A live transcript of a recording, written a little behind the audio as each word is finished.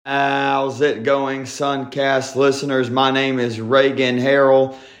How's it going, Suncast listeners? My name is Reagan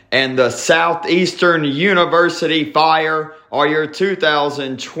Harrell, and the Southeastern University Fire are your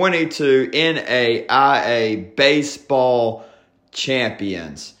 2022 NAIA baseball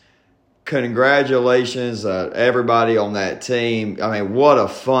champions. Congratulations, everybody on that team. I mean, what a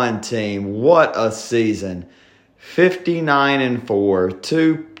fun team. What a season. 59-4,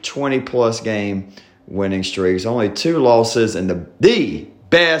 two 20-plus game winning streaks. Only two losses in the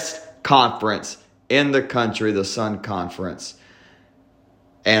best conference in the country, the Sun Conference.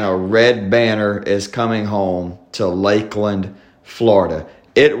 And a red banner is coming home to Lakeland, Florida.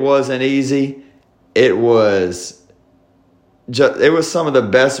 It wasn't easy. It was some of the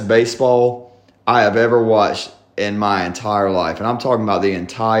best baseball I have ever watched in my entire life. And I'm talking about the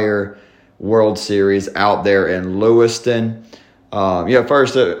entire World Series out there in Lewiston.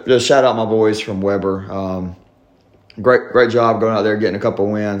 First, just shout out my boys from Weber. Great job going out there getting a couple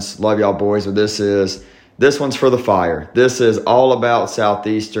wins. Love y'all boys. But this one's for the Fire. This is all about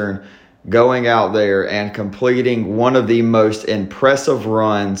Southeastern going out there and completing one of the most impressive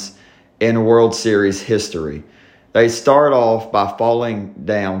runs in World Series history. They start off by falling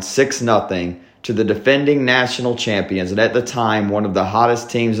down 6-0 to the defending national champions, and at the time, one of the hottest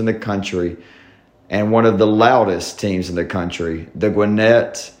teams in the country and one of the loudest teams in the country, the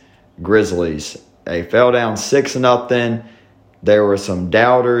Gwinnett Grizzlies. They fell down 6-0. There were some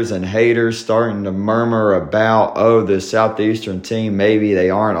doubters and haters starting to murmur about, the Southeastern team, maybe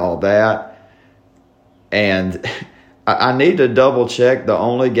they aren't all that. And I need to double check. The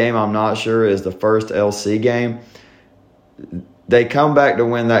only game I'm not sure is the first LC game. They come back to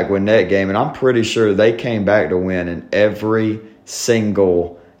win that Gwinnett game, and I'm pretty sure they came back to win in every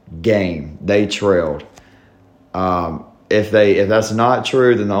single game they trailed. If that's not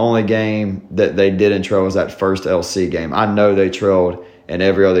true, then the only game that they didn't trail was that first LC game. I know they trailed in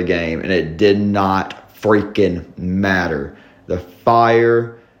every other game, and it did not freaking matter. The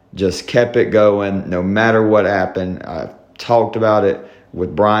Fire just kept it going no matter what happened. I talked about it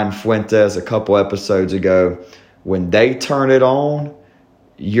with Brian Fuentes a couple episodes ago. When they turn it on,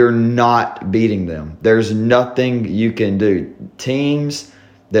 you're not beating them. There's nothing you can do. Teams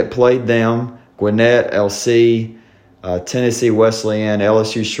that played them, Gwinnett, LC, Tennessee Wesleyan,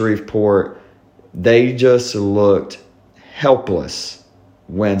 LSU Shreveport, they just looked helpless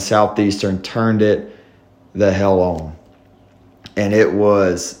when Southeastern turned it the hell on. And it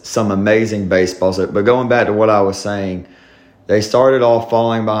was some amazing baseball. But going back to what I was saying, they started off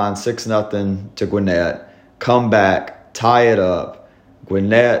falling behind 6-0 to Gwinnett, come back, tie it up.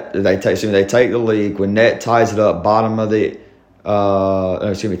 Gwinnett, they take the lead. Gwinnett ties it up, top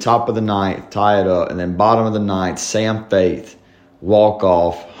of the ninth, tie it up, and then bottom of the ninth, Sam Faith,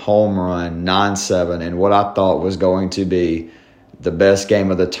 walk-off, home run, 9-7, and what I thought was going to be the best game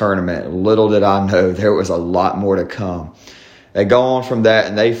of the tournament. Little did I know there was a lot more to come. They go on from that,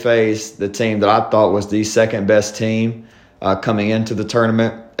 and they face the team that I thought was the second-best team coming into the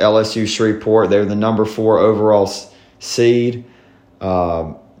tournament, LSU Shreveport. They were the number 4 overall seed.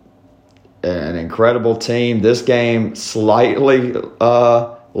 An incredible team. This game slightly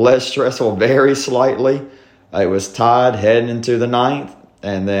less stressful, very slightly. It was tied heading into the ninth,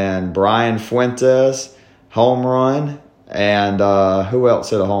 and then Brian Fuentes home run, and who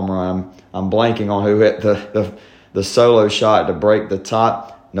else hit a home run? I'm blanking on who hit the solo shot to break the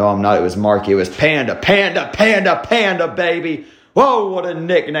tie. No, I'm not. It was Markey. It was Panda, baby. Whoa, what a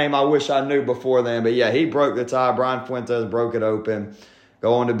nickname. I wish I knew before then. But yeah, he broke the tie. Brian Fuentes broke it open.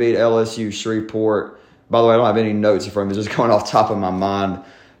 Going to beat LSU Shreveport. By the way, I don't have any notes from it. It's just going off top of my mind.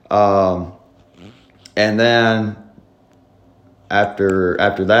 And then after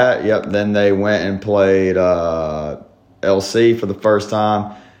that, then they went and played LC for the first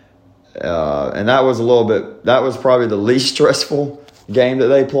time. And that was probably the least stressful game that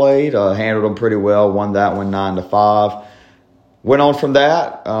they played. Handled them pretty well. Won that one 9-5. Went on from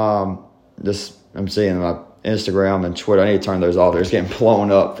that. I'm seeing my Instagram and Twitter. I need to turn those off. They're just getting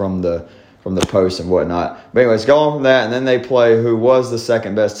blown up from the posts and whatnot. But anyways, go on from that, and then they play who was the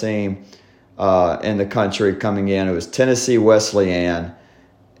second best team in the country coming in. It was Tennessee Wesleyan,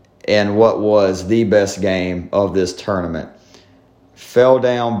 and what was the best game of this tournament. Fell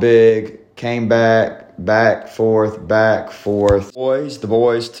down big, came back, forth. The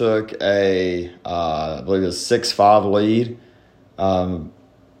boys took I believe it was 6-5 lead.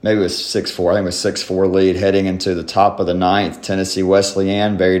 Maybe it was 6-4. I think it was 6-4 lead heading into the top of the ninth. Tennessee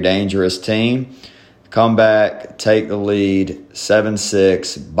Wesleyan, very dangerous team. Come back, take the lead,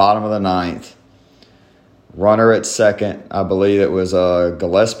 7-6, bottom of the ninth. Runner at second, I believe it was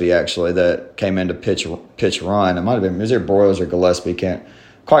Gillespie actually that came in to pitch run. It might have been either Broyles or Gillespie, can't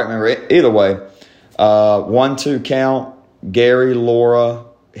Quite remember. Either way, 1-2 count. Gary Laura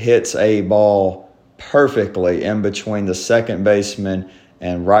hits a ball perfectly in between the second baseman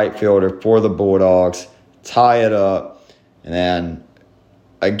and right fielder for the Bulldogs, tie it up, and then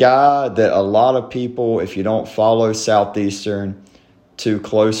a guy that a lot of people, if you don't follow Southeastern too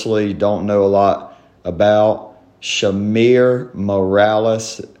closely, don't know a lot about, Shamir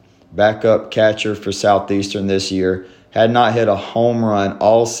Morales, backup catcher for Southeastern this year, had not hit a home run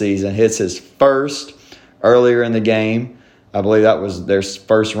all season, hits his first earlier in the game. I believe that was their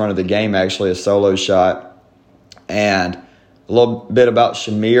first run of the game, actually, a solo shot. And a little bit about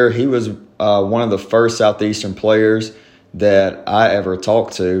Shamir. He was one of the first Southeastern players that I ever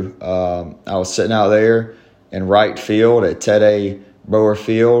talked to. I was sitting out there in right field at Ted A. Brower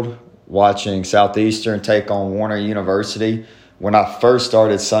Field watching Southeastern take on Warner University. When I first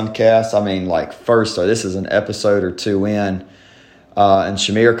started Suncast, this is an episode or two in, and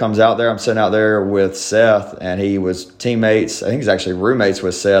Shamir comes out there. I'm sitting out there with Seth, and he was teammates. I think he's actually roommates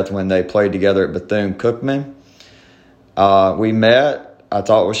with Seth when they played together at Bethune-Cookman. We met. I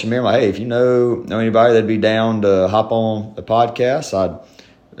talked with Shamir. I'm like, hey, if you know anybody that'd be down to hop on the podcast, I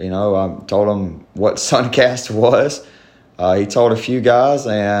told him what Suncast was. He told a few guys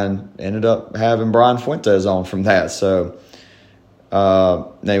and ended up having Brian Fuentes on from that. So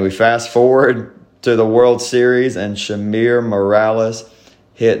then we fast forward to the World Series, and Shamir Morales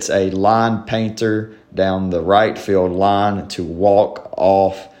hits a line painter down the right field line to walk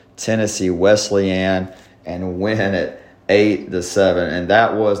off Tennessee Wesleyan and win it 8-7, and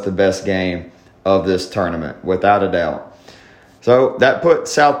that was the best game of this tournament, without a doubt. So that put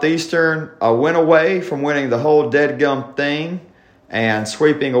Southeastern a win away from winning the whole deadgum thing and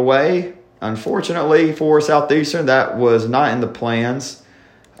sweeping away. Unfortunately for Southeastern, that was not in the plans.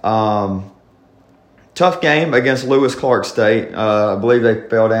 Tough game against Lewis Clark State. I believe they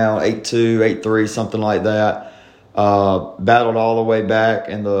fell down 8-2, 8-3, something like that. Battled all the way back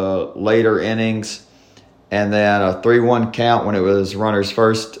in the later innings. And then a 3-1 count when it was runners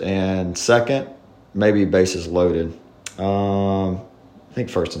first and second, maybe bases loaded. I think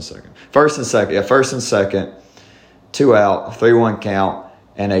first and second. First and second, 2 out, 3-1 count,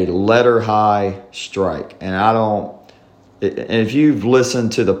 and a letter high strike. And if you've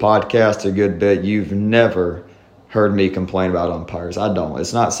listened to the podcast a good bit, you've never heard me complain about umpires. I don't.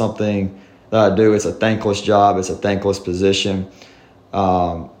 It's not something that I do. It's a thankless job. It's a thankless position.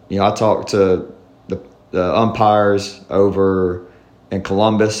 I talked to the umpires over in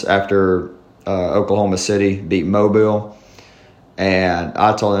Columbus after Oklahoma City beat Mobile, and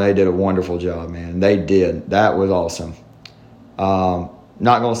I told them they did a wonderful job, man. They did. That was awesome.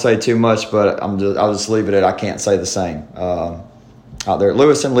 Not going to say too much, but I'll just leave it at I can't say the same out there.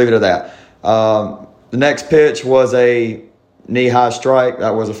 Lewiston, leave it at that. The next pitch was a knee-high strike.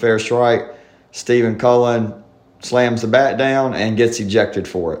 That was a fair strike. Stephen Cullen slams the bat down and gets ejected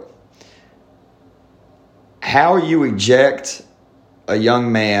for it. How you eject a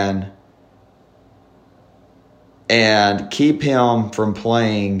young man and keep him from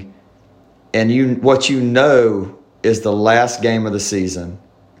playing, and what you know is the last game of the season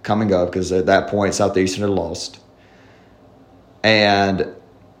coming up, because at that point Southeastern had lost. And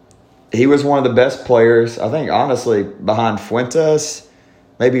he was one of the best players, I think, honestly, behind Fuentes,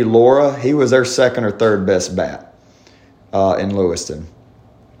 maybe Laura. He was their second or third best bat in Lewiston.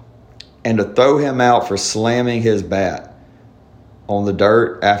 And to throw him out for slamming his bat on the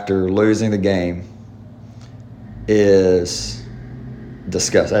dirt after losing the game is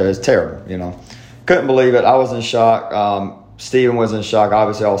disgusting. It was terrible, Couldn't believe it. I was in shock. Steven was in shock.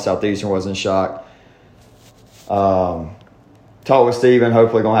 Obviously, all Southeastern was in shock. Talked with Steven.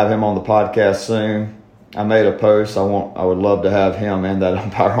 Hopefully going to have him on the podcast soon. I made a post. I would love to have him and that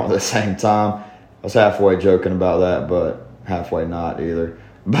umpire on at the same time. I was halfway joking about that, but halfway not either.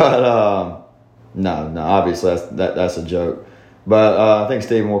 But no, obviously that's a joke. But I think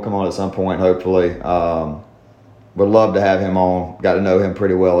Steven will come on at some point, hopefully. Would love to have him on. Got to know him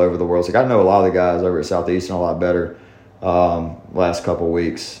pretty well over the World Series. Got to know a lot of the guys over at Southeastern a lot better last couple of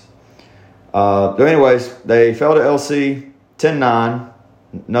weeks. But anyways, they fell to LC 10-9.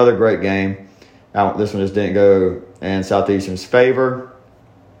 Another great game. This one just didn't go in Southeastern's favor.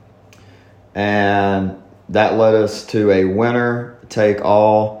 And that led us to a winner take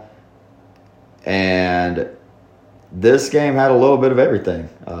all. And this game had a little bit of everything.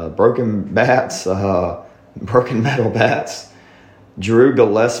 Broken bats, broken metal bats. Drew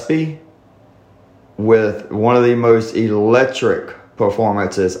Gillespie with one of the most electric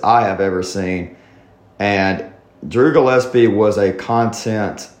performances I have ever seen. And Drew Gillespie was a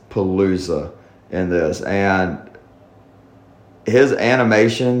content palooza in this. And his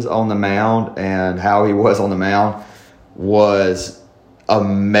animations on the mound and how he was on the mound was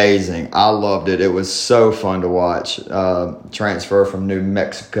amazing. I loved it. It was so fun to watch. Transfer from New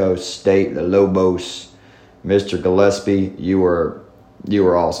Mexico State, the Lobos. Mr. Gillespie, you were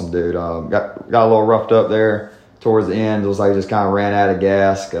awesome, dude. Got a little roughed up there towards the end. It was like he just kind of ran out of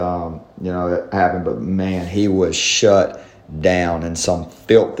gas. It happened, but man, he was shut down in some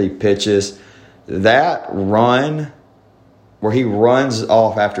filthy pitches. That run where he runs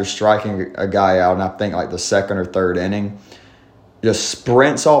off after striking a guy out, and I think like the second or third inning, just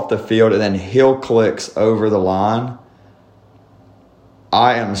sprints off the field and then heel clicks over the line.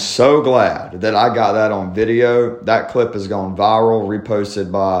 I am so glad that I got that on video. That clip has gone viral,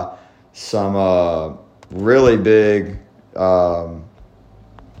 reposted by some really big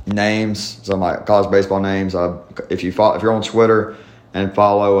names, some like college baseball names. If you're on Twitter and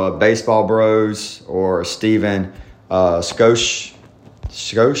follow Baseball Bros or Steven Skosh,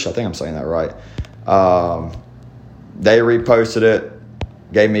 I think I'm saying that right. They reposted it,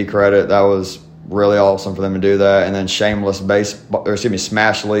 gave me credit. That was really awesome for them to do that. And then Smashleets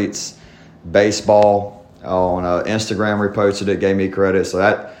Baseball on Instagram reposted it, gave me credit. So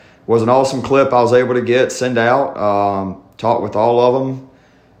that was an awesome clip I was able to send out, talk with all of them.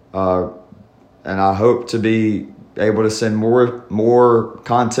 And I hope to be able to send more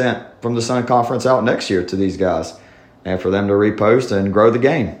content from the Sun Conference out next year to these guys and for them to repost and grow the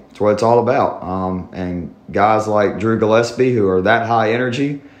game. That's what it's all about. And guys like Drew Gillespie, who are that high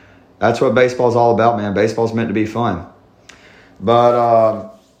energy, that's what baseball's all about, man. Baseball's meant to be fun.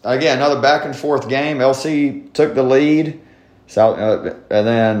 But, again, another back-and-forth game. LC took the lead. And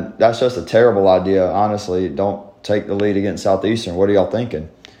then that's just a terrible idea, honestly. Don't take the lead against Southeastern. What are y'all thinking?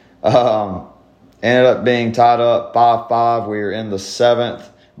 Ended up being tied up 5-5. We were in the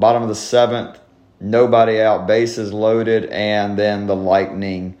bottom of the seventh. Nobody out, bases loaded, and then the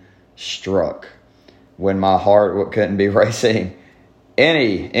lightning struck when my heart couldn't be racing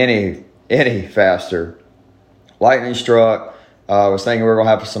any faster. Lightning struck. I was thinking we were going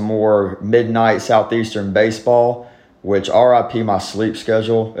to have some more midnight Southeastern baseball, which RIP my sleep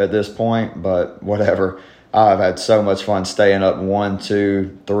schedule at this point, but whatever. I've had so much fun staying up 1,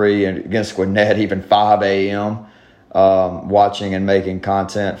 2, 3, and against Gwinnett, even 5 a.m., watching and making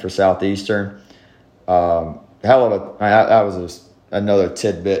content for Southeastern. That was just another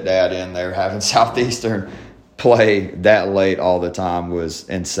tidbit to add in there. Having Southeastern play that late all the time was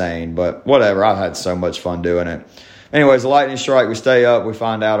insane, but whatever. I've had so much fun doing it. Anyways, the lightning strike, we stay up. We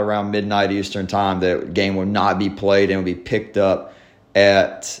find out around midnight Eastern time that the game will not be played and will be picked up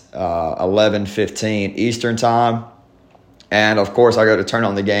at 11:15 Eastern time. And, of course, I go to turn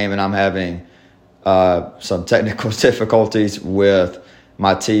on the game, and I'm having some technical difficulties with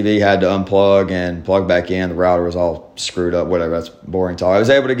my TV. Had to unplug and plug back in. The router was all screwed up, whatever. That's boring talk. I was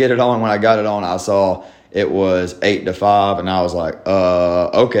able to get it on. When I got it on, I saw it was 8-5, and I was like,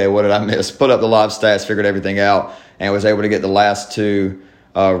 okay, what did I miss? Put up the live stats, figured everything out, and was able to get the last two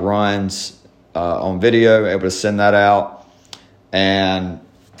runs on video, able to send that out. And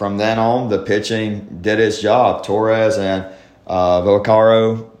from then on, the pitching did its job. Torres and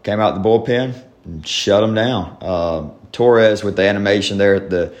Villicaro came out the bullpen and shut them down. Torres with the animation there at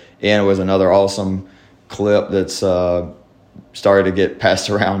the end was another awesome clip that's started to get passed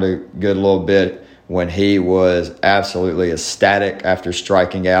around a good little bit when he was absolutely ecstatic after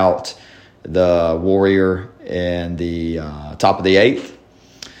striking out the Warrior in the top of the eighth.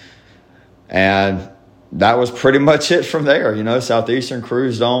 And that was pretty much it from there. Southeastern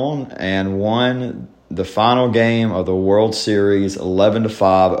cruised on and won the final game of the World Series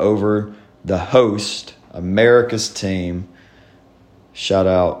 11-5 over the host, America's team. Shout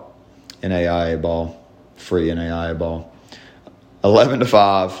out NAIA ball, free NAIA ball.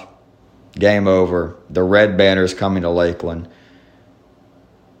 11-5, game over. The Red Banners coming to Lakeland.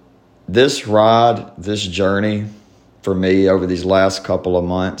 This ride, this journey for me over these last couple of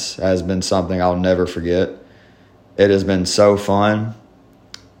months has been something I'll never forget. It has been so fun.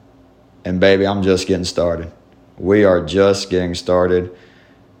 And baby, I'm just getting started. We are just getting started.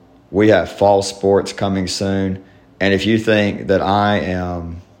 We have fall sports coming soon. And if you think that I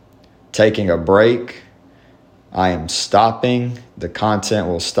am taking a break, I am stopping, the content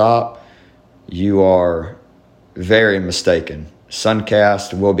will stop, you are very mistaken.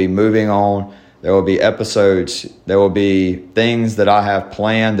 Suncast will be moving on. There will be episodes. There will be things that I have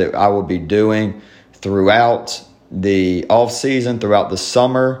planned that I will be doing throughout the off season, throughout the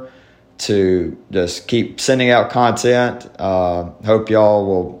summer, to just keep sending out content. Hope y'all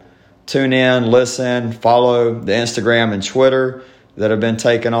will tune in, listen, follow the Instagram and Twitter that have been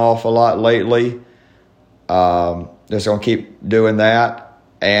taking off a lot lately. just going to keep doing that.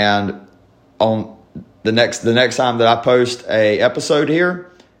 And on the next time that I post a episode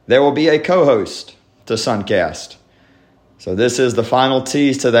here, there will be a co-host to Suncast. So this is the final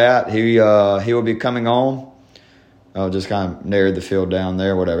tease to that. He will be coming on. I'll just kind of narrowed the field down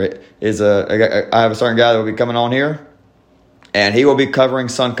there, whatever. I have a certain guy that will be coming on here, and he will be covering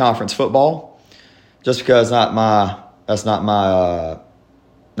Sun Conference football. Just because that's not something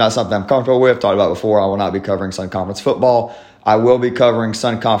I'm comfortable with. Talked about before, I will not be covering Sun Conference football. I will be covering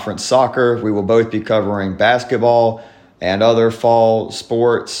Sun Conference soccer. We will both be covering basketball and other fall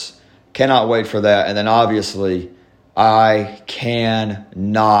sports. Cannot wait for that. And then obviously, I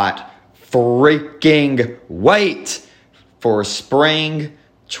cannot freaking wait for spring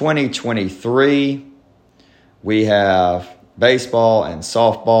 2023. We have baseball and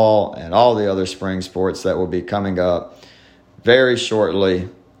softball and all the other spring sports that will be coming up very shortly.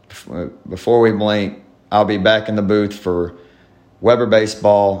 Before we blink, I'll be back in the booth for Weber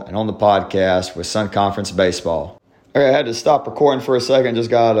Baseball and on the podcast with Sun Conference Baseball. Okay, I had to stop recording for a second. Just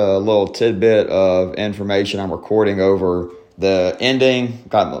got a little tidbit of information. I'm recording over the ending.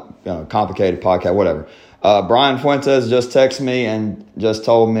 Got a complicated podcast, whatever. Brian Fuentes just texted me and just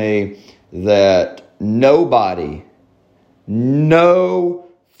told me that no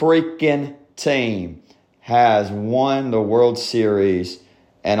freaking team has won the World Series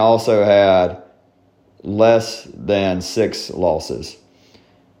and also had less than 6 losses.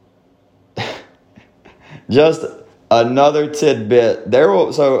 Just another tidbit.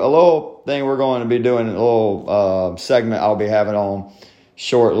 So a little thing we're going to be doing, a little segment I'll be having on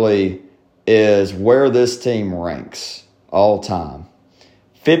shortly is where this team ranks all time.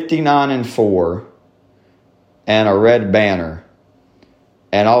 59-4 and a red banner,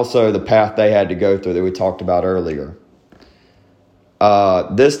 and also the path they had to go through that we talked about earlier.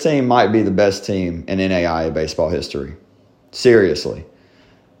 This team might be the best team in NAIA baseball history. Seriously.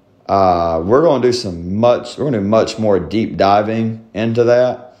 We're going to do much more deep diving into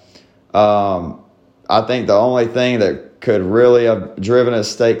that. I think the only thing that could really have driven a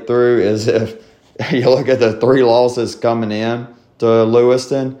stake through is if you look at the 3 losses coming in to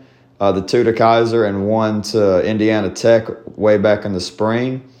Lewiston, the 2 to Kaiser and 1 to Indiana Tech way back in the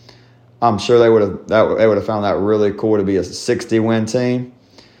spring. I'm sure they would have found that really cool to be a 60-win team.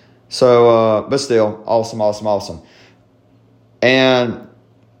 So, but still, awesome. And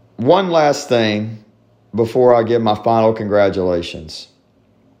one last thing before I give my final congratulations.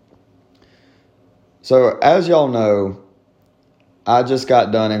 So, as y'all know, I just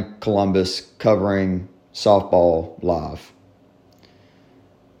got done in Columbus covering softball live.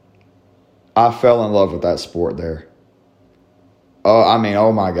 I fell in love with that sport there.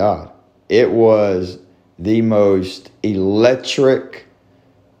 Oh my God. It was the most electric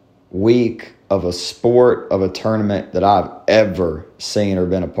week of a sport, of a tournament that I've ever seen or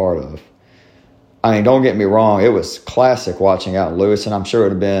been a part of. I mean, don't get me wrong. It was classic watching out in Lewiston. I'm sure it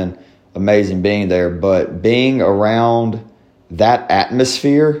would have been amazing being there. But being around that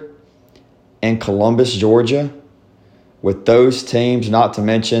atmosphere in Columbus, Georgia, with those teams, not to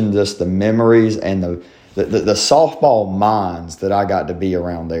mention just the memories and the softball minds that I got to be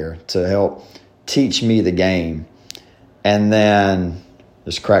around there to help teach me the game. And then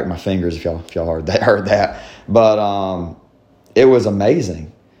just crack my fingers if y'all heard that. But it was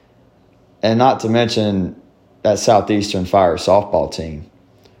amazing. And not to mention that Southeastern Fire softball team,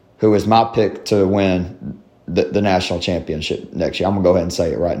 who was my pick to win the national championship next year. I'm going to go ahead and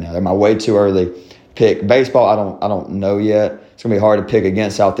say it right now. They're my way too early pick. Baseball, I don't know yet. It's going to be hard to pick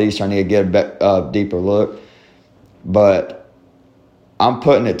against Southeastern. I need to get a deeper look. But I'm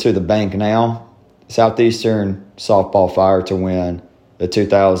putting it to the bank now. Southeastern Softball Fire to win the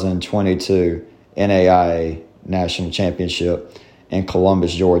 2022 NAIA National Championship in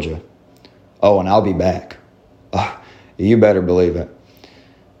Columbus, Georgia. Oh, and I'll be back. You better believe it.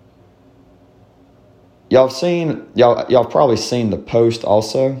 Y'all probably seen the post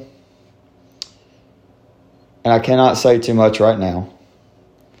also. And I cannot say too much right now.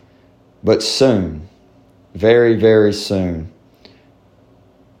 But soon, very, very soon,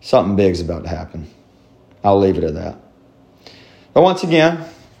 something big's about to happen. I'll leave it at that. But once again,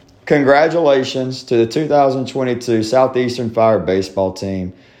 congratulations to the 2022 Southeastern Fire baseball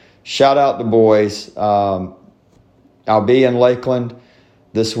team. Shout out the boys. I'll be in Lakeland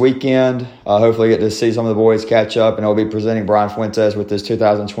this weekend. Hopefully get to see some of the boys catch up, and I'll be presenting Brian Fuentes with this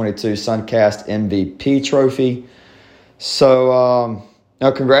 2022 Suncast MVP trophy. So,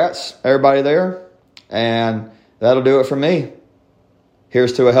 congrats, everybody there. And that'll do it for me.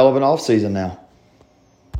 Here's to a hell of an offseason now.